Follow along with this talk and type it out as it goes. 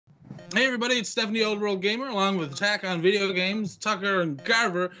Hey everybody, it's Stephanie Old World Gamer, along with Attack on Video Games, Tucker and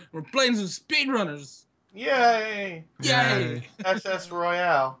Garver. We're playing some Speedrunners. Yay! Yay! SS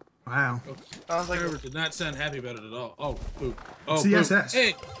Royale. Wow. Sounds like Garver did not sound happy about it at all. Oh, poop. Oh, it's the poop. SS.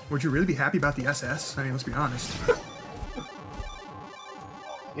 Hey! Would you really be happy about the SS? I mean, let's be honest.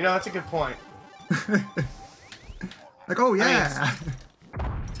 You know, that's a good point. Like, oh yeah. I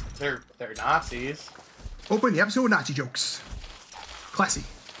mean, they're Nazis. Open the episode with Nazi jokes. Classy.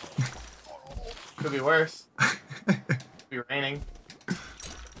 Could be worse. Could be raining.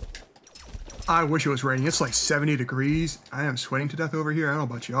 I wish it was raining. It's like 70 degrees. I am sweating to death over here. I don't know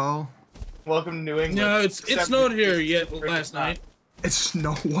about y'all. Welcome to New England. No, it snowed here last night. It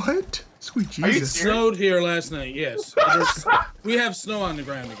snowed? What? Sweet Are you Jesus. It snowed here last night, yes. We have snow on the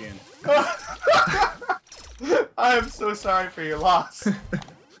ground again. I am so sorry for your loss.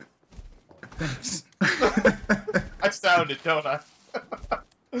 Thanks. I sounded, don't I?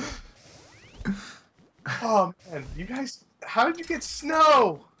 Oh man, you guys, how did you get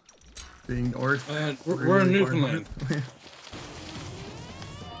snow? Being north. We're in Newfoundland.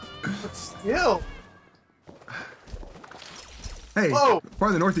 But still. Hey, Whoa.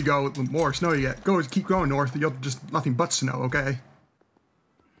 farther north you go, the more snow you get. Keep going north, you'll just nothing but snow, okay?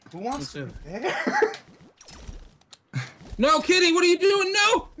 Who wants to be there? No, Kitty, what are you doing?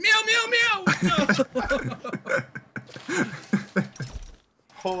 No! Meow, meow, meow! No.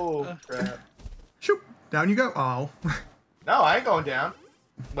 Oh crap. Shoot, down you go. Oh. No, I ain't going down.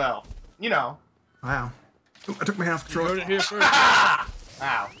 Well, you know. Wow. Ooh, I took my hand off the You heard controller. it here first.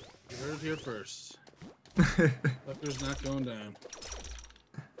 Ow. You heard it here first. Tucker's not going down.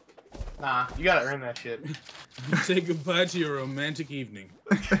 Nah, you gotta earn that shit. Say goodbye to your romantic evening.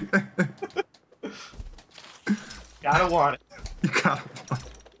 Gotta want it. You got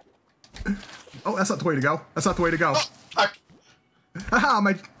it. Oh, that's not the way to go. That's not the way to go. Oh, fuck. Haha,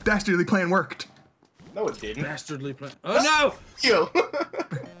 my dastardly plan worked. No, it didn't. Dastardly plan. Oh no! You.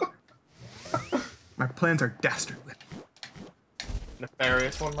 My plans are dastardly.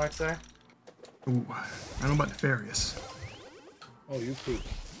 Nefarious, one might say. Ooh, I don't know about nefarious. Oh, you poop.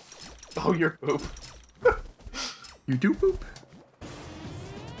 Oh, you're poop. You do poop?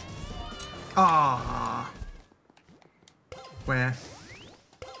 Ah. Where?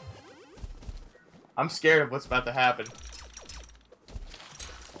 I'm scared of what's about to happen.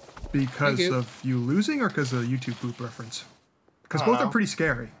 Because you. of you losing or because of the YouTube poop reference? Because I don't both know. are pretty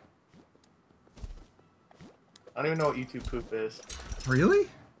scary. I don't even know what YouTube poop is. Really?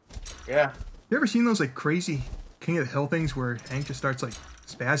 Yeah. You ever seen those like crazy King of the Hill things where Hank just starts like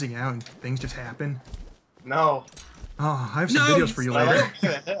spazzing out and things just happen? No. Oh, I have some No, videos for you What later. the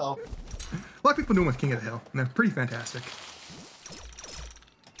hell? A lot of people do them with King of the Hill, and they're pretty fantastic.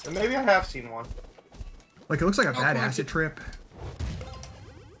 And maybe I have seen one. Like, it looks like a bad come on, acid trip.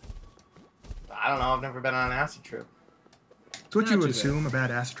 I don't know. I've never been on an acid trip. It's what Not you would too bad. assume a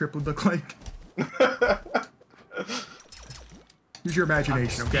bad acid trip would look like. Use your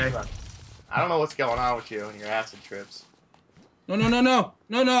imagination, okay? I don't know what's going on with you and your acid trips. No, no, no, no.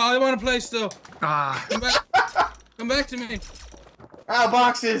 No, no, I want to play still. Ah, Come back. Come back to me. Ow,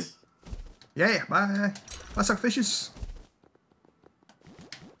 boxes! yeah, bye. I suck fishes.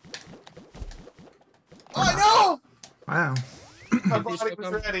 Oh, Wow. no! My body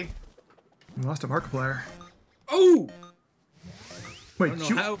was ready. We lost a Markiplier. Oh! I Wait, don't know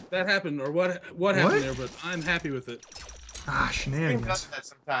shoot. how that happened or what happened there, but I'm happy with it. Ah, It does shenanigans. that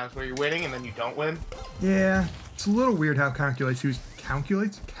sometimes where you're winning and then you don't win. Yeah, it's a little weird how it calculates who's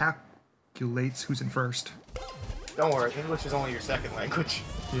who's in first. Don't worry, English is only your second language.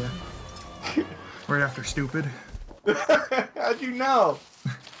 Yeah. Right after stupid. How'd you know?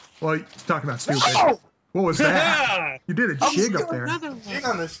 Well, he's talking about stupid. Oh! What was that? You did a jig up there. Jig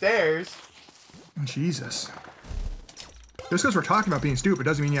on the stairs. Jesus. Just because we're talking about being stupid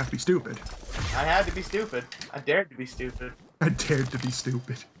doesn't mean you have to be stupid. I had to be stupid. I dared to be stupid. I dared to be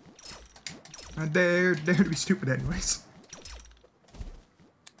stupid. I dared to be stupid anyways.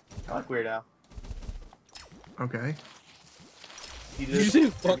 I like Weird Al. Okay. He Did you just... say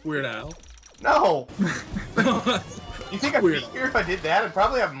fuck Weird Al? No! You think I'd be Weird. here if I did that? I'd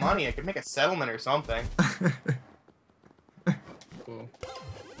probably have money. I could make a settlement or something. Well,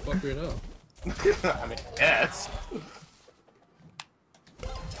 fuck Weird Al. I mean, yes.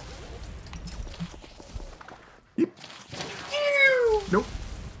 Yep. Nope.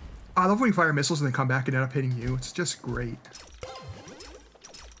 I love when you fire missiles and they come back and end up hitting you. It's just great.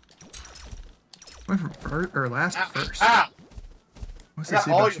 Went from first or last to first. Ah! What's I that got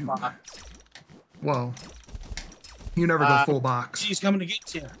say all about your you? box. Well, you never go full box. Kitty's coming to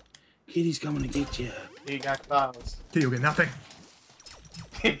get you. Kitty's coming to get you. You got clothes. Okay, you'll get nothing.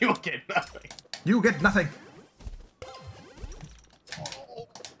 You will get nothing. You get nothing.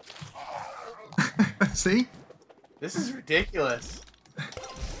 See? This is ridiculous.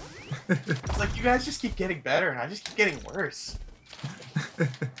 It's like you guys just keep getting better, and I just keep getting worse.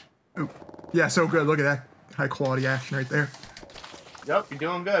 Ooh. Yeah, so good. Look at that high quality action right there. Yep, you're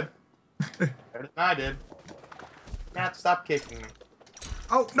doing good. Better than I did. Matt, stop kicking me.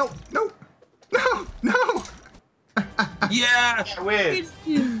 Oh, no, no, no, no! Yeah! I win.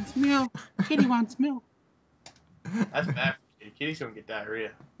 Kitty wants milk. Kitty wants milk. That's bad for Kitty. Kitty's gonna get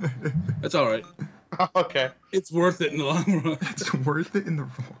diarrhea. That's alright. Okay. It's worth it in the long run. It's worth it in the...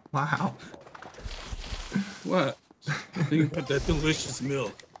 Wow. What? Think about that delicious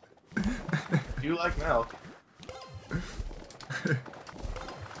milk. Do you like milk?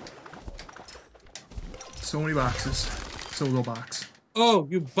 So many boxes. So little box. Oh,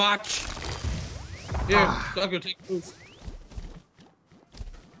 you botch. Here, Tucker, take those.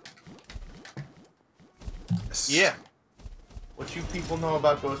 Yeah. What you people know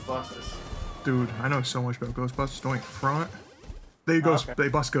about Ghostbusters? Dude, I know so much about Ghostbusters. Don't front. They they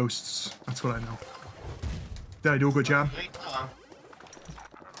bust ghosts. That's what I know. Did I do a good job?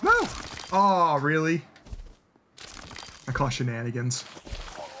 No! Oh, really? I call shenanigans.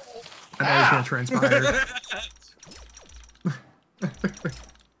 I know it's gonna transpire.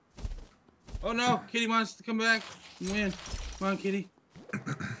 Oh no, Kitty wants to come back and win. Come on, Kitty.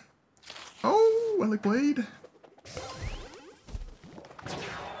 Oh, I like Blade.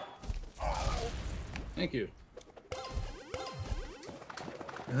 Thank you.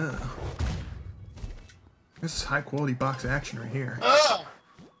 Yeah. This is high quality box action right here.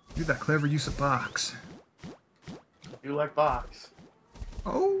 Do that clever use of box. You like box?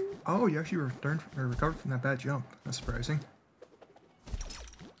 Oh, you actually recovered from that bad jump. That's surprising.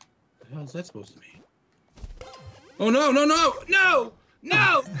 What the hell is that supposed to mean? Oh no, no, no, no,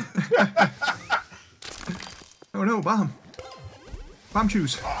 no! Oh no, bomb. Bomb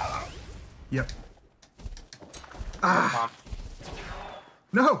choose. Yep. Ah.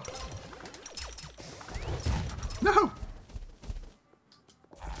 No. No.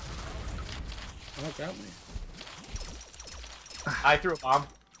 Oh, that got me. I threw a bomb.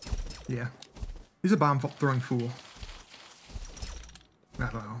 Yeah. He's a bomb throwing fool. I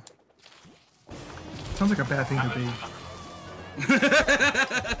don't know. Sounds like a bad thing to be.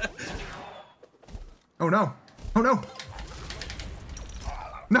 Oh no. Oh no.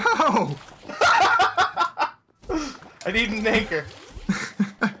 No! I need an anchor.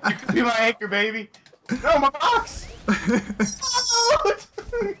 You can be my anchor, baby. No, my box!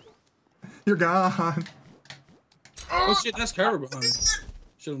 You're gone. Oh shit, that's Carver behind me.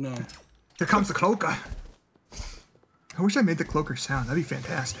 Should have known. Here comes the cloaker. I wish I made the cloaker sound. That'd be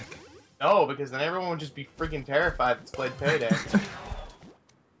fantastic. No, because then everyone would just be freaking terrified that's played Payday.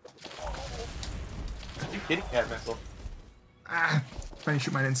 You kitty cat missile. Ah, trying to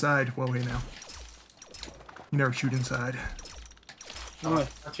shoot mine inside. Well, hey now. You never shoot inside. Oh,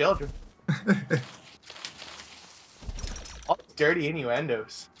 Not children. All these dirty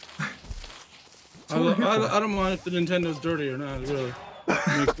innuendos. I don't mind if the Nintendo's dirty or not, really.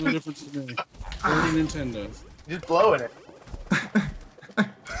 It makes no difference to me. Dirty Nintendos. Just blowing it.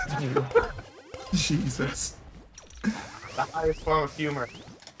 Jesus. The highest form of humor.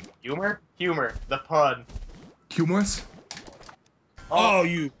 Humor? Humor. The pun. Humorous? Oh,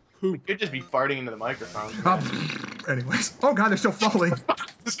 you We poop. could just be farting into the microphone. Anyways. Oh god, they're still falling. Where does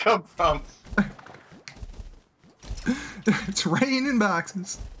this come from? It's raining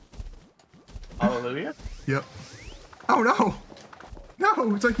boxes. Hallelujah? Yep. Oh no!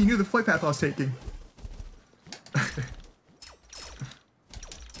 No! It's like he knew the flight path I was taking.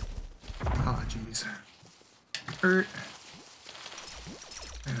 Ah, jeez. And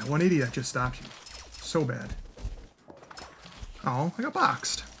that 180 that just stopped you. So bad. Oh, I got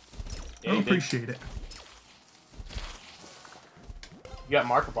boxed. Yeah, I you did. appreciate it. You got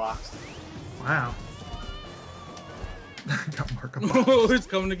marker boxed. Wow. Got mark of box. Oh, it's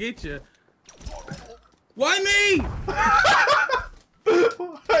coming to get you. Why me?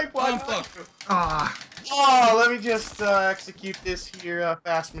 Like, Oh, what? fuck. Ah. Oh, let me just execute this here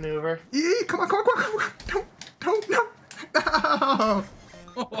fast maneuver. Come on, come on, come on, come on. Don't, no. No.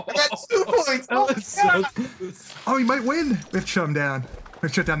 That's 2 points. That Oh, was so God. close. Oh, he might win. We have to shut him down. We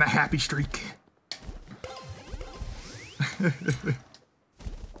have to shut down the happy streak.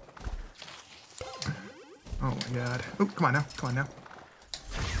 Oh my god. Oh, come on now. Come on now.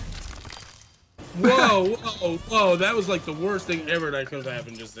 Whoa, whoa, whoa. That was like the worst thing ever that could have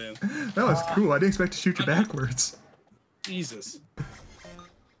happened just then. That was cool. I didn't expect to shoot you backwards. Jesus.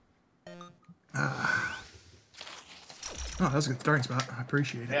 Oh, that was a good starting spot. I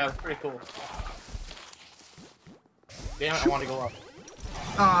appreciate it. Yeah, it's pretty cool. Damn it, I want to go up.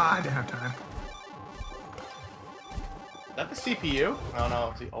 Ah, I didn't have time. Is that the CPU? Oh no,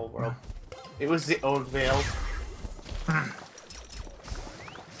 it's the old world. It was the old veil.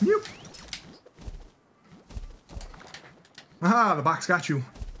 Yep. Aha, the box got you.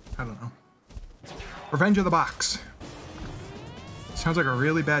 I don't know. Revenge of the Box. Sounds like a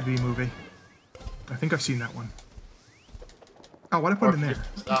really bad B movie. I think I've seen that one. Oh, why'd I put it in there?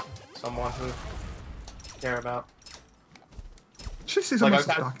 Stop someone who care about. Should I say Like, someone's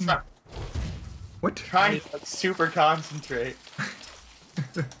talking? What? Trying to like, super concentrate.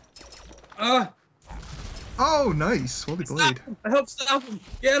 Oh, nice. Well played. I help stop him.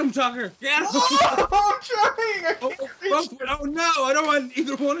 Get him, Tucker. Get him. Oh, I'm trying. I can't reach. Oh no, I don't want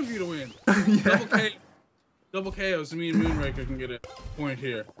either one of you to win. Yeah. Double KO, so me and Moonraker can get a point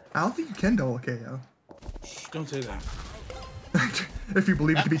here. I don't think you can double KO. Shh, don't say that. If you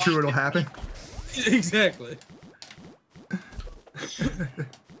believe it to be true, it'll happen. Exactly.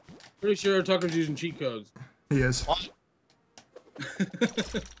 Pretty sure Tucker's using cheat codes. He is.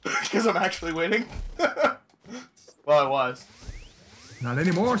 Because I'm actually winning. Well, I was. Not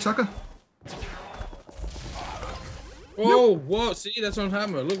anymore, sucker. Whoa, whoa, see, that's what I'm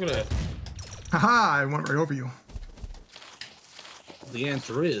talking about. Look at that. Haha, I went right over you. The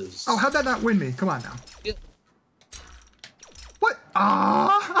answer is... Oh, how'd that not win me? Come on now. Yeah. What?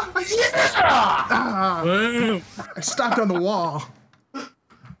 Ah! Yeah! Ah! Boom. I stopped on the wall.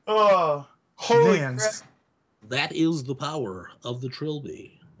 Oh, holy crap. Mans. That is the power of the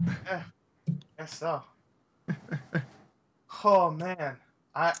Trilby. Yeah, guess so. Oh man,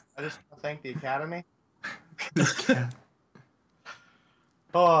 I just want to thank the Academy.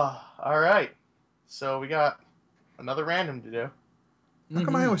 Oh, all right. So we got another random to do. How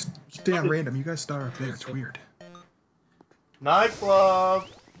come I always stay on random? You guys start up there. It's weird. Nightclub.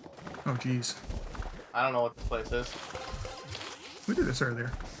 Oh, jeez. I don't know what this place is. We did this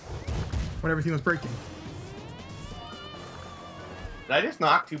earlier. When everything was breaking. Did I just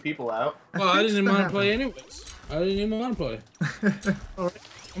knock 2 people out? Well, I didn't even want to play anyways. I didn't even want to play. Alright,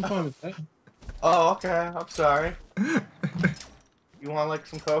 I'm fine with that. Oh, okay. I'm sorry. You want like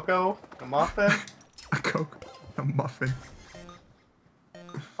some cocoa? A muffin? A Coke. A muffin.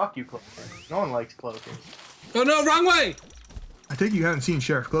 Fuck you, cloakers. No one likes cloakers. Oh no, wrong way! I think you haven't seen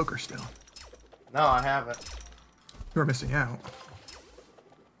Sheriff Cloaker still. No, I haven't. You're missing out.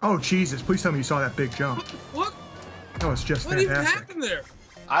 Oh, Jesus. Please tell me you saw that big jump. What? That was just What even fantastic. happened there?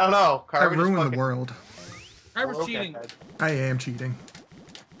 I don't know. I Carver just ruined fucking- the world. Carver's Okay, cheating. Ted. I am cheating.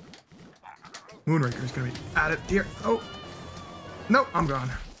 Moonraker's gonna be at it here. Oh. Nope, I'm gone.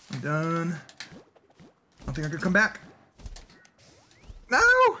 I'm done. I don't think I could come back. No!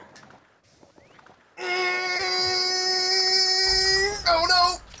 Oh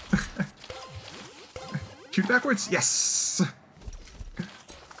no! Shoot backwards? Yes!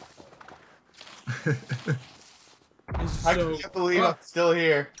 I can't believe I'm still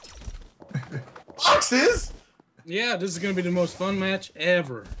here. Boxes? Yeah, this is gonna be the most fun match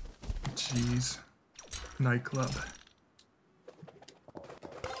ever. Jeez. Nightclub.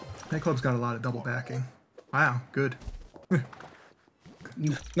 Nightclub's got a lot of double backing. Wow, good.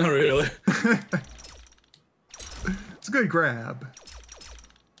 Not really. It's a good grab.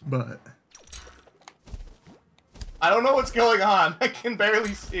 But I don't know what's going on. I can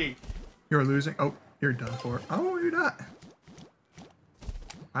barely see. you're losing. Oh, you're done for. Oh, you're not.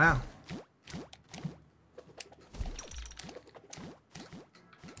 Wow.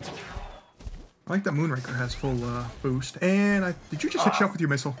 I like that Moonraker has full boost. And did you just hit Chef with your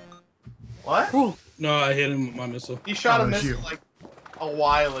missile? What? Ooh. No, I hit him with my missile. He shot Oh, a it was missile you. like a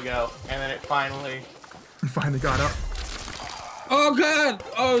while ago, and then it finally. You finally got up. Oh god!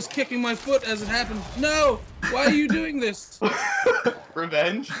 Oh, I was kicking my foot as it happened. No! Why are you doing this?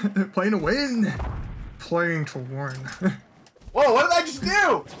 Revenge? Playing to win. Playing to win. Whoa, what did I just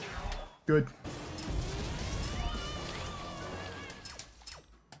do? Good.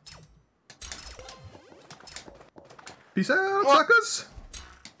 Peace out, What? suckers!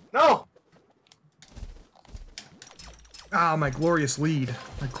 No! Ah, my glorious lead.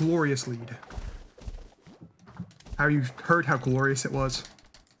 My glorious lead. Have you heard how glorious it was?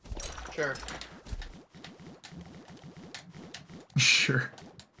 Sure. Sure.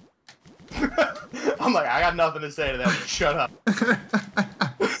 I'm like, I got nothing to say to that. Shut up.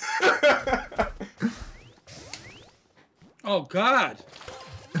 Oh god!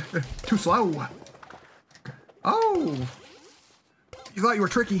 Too slow. Oh! You thought you were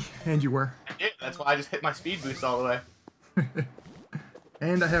tricky, and you were. I did. That's why I just hit my speed boost all the way.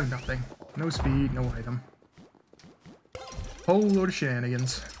 And I have nothing. No speed, no item. whole load of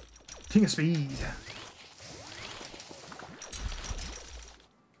shenanigans. King of speed.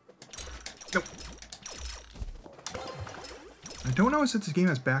 Nope. I don't know if this game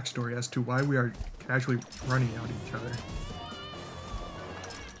has backstory as to why we are casually running out at each other.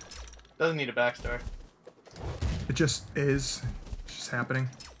 Doesn't need a backstory. It just is. It's just happening.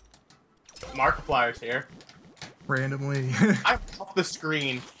 Markiplier's here. Randomly. I'm off the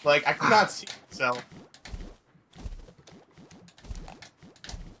screen. Like, I could not see myself.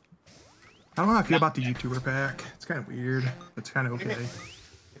 I don't know how I feel about the YouTuber pack. It's kind of weird. It's kind of okay.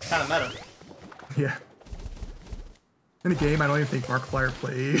 It's kind of meta. Yeah. In a game, I don't even think Markiplier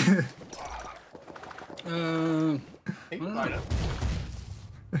played. I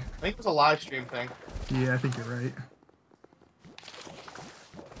think it was a live stream thing. Yeah, I think you're right.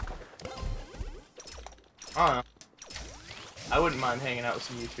 I don't know. I wouldn't mind hanging out with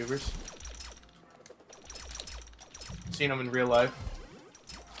some YouTubers. Seen them in real life.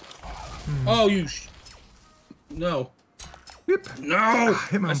 Oh, you no. Yep. No!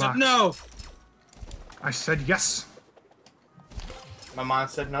 Hit my I box. said no! I said yes. My mind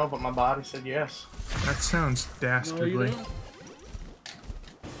said no, but my body said yes. That sounds No, you dastardly. don't.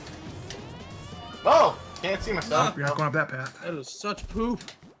 Oh! Can't see myself. You're not going up that path. That is such poop.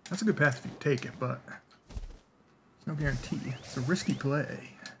 That's a good path if you take it, but there's no guarantee. It's a risky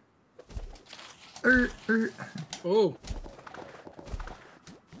play. Oh.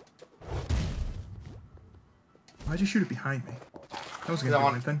 Why'd you shoot it behind me? That was gonna I do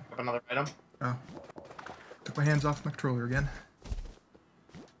want anything. another item. Oh. Took my hands off my controller again.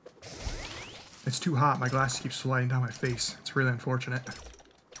 It's too hot. My glasses keep sliding down my face. It's really unfortunate.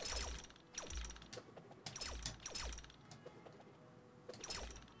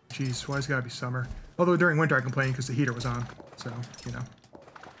 Jeez, why it's gotta be summer? Although during winter I complained because the heater was on. So, you know.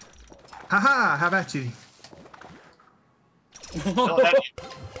 Haha! How about you?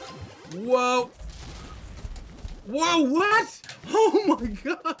 Whoa! Whoa, what? Oh my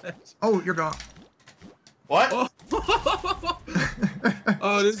god! Oh, you're gone. What?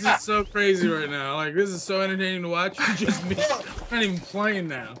 Oh, this is so crazy right now. Like, this is so entertaining to watch. You just missed. I'm not even playing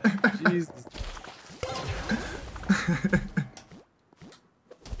now. Jesus.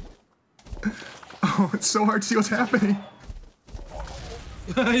 Oh, it's so hard to see what's happening.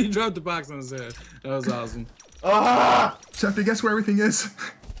 You dropped the box on his head. That was awesome. Ah! So I have to guess where everything is.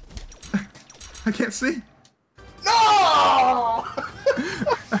 I can't see. No!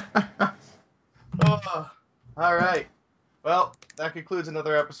 Oh, all right. Well, that concludes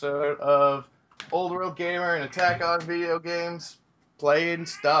another episode of Old World Gamer and Attack on Video Games. Playing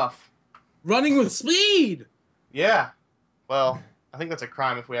stuff. Running with speed! Yeah. Well, I think that's a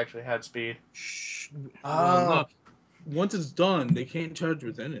crime if we actually had speed. Shh. Oh. No. Once it's done, they can't charge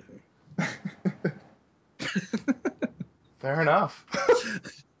with anything. Fair enough.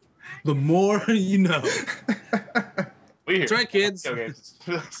 The more you know. We here. That's right, kids. Okay,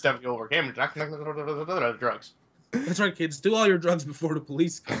 step over game. Drugs. That's right, kids. Do all your drugs before the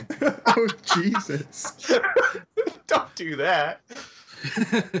police come. Oh, Jesus. Don't do that.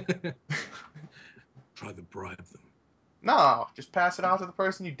 Try to bribe them. No, just pass it on to the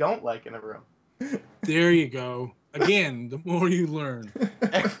person you don't like in the room. There you go. Again, the more you learn.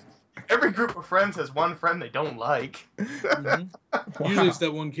 Every group of friends has one friend they don't like. Mm-hmm. Wow. Usually it's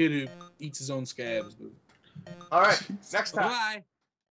that one kid who eats his own scabs. All right, next time. Bye.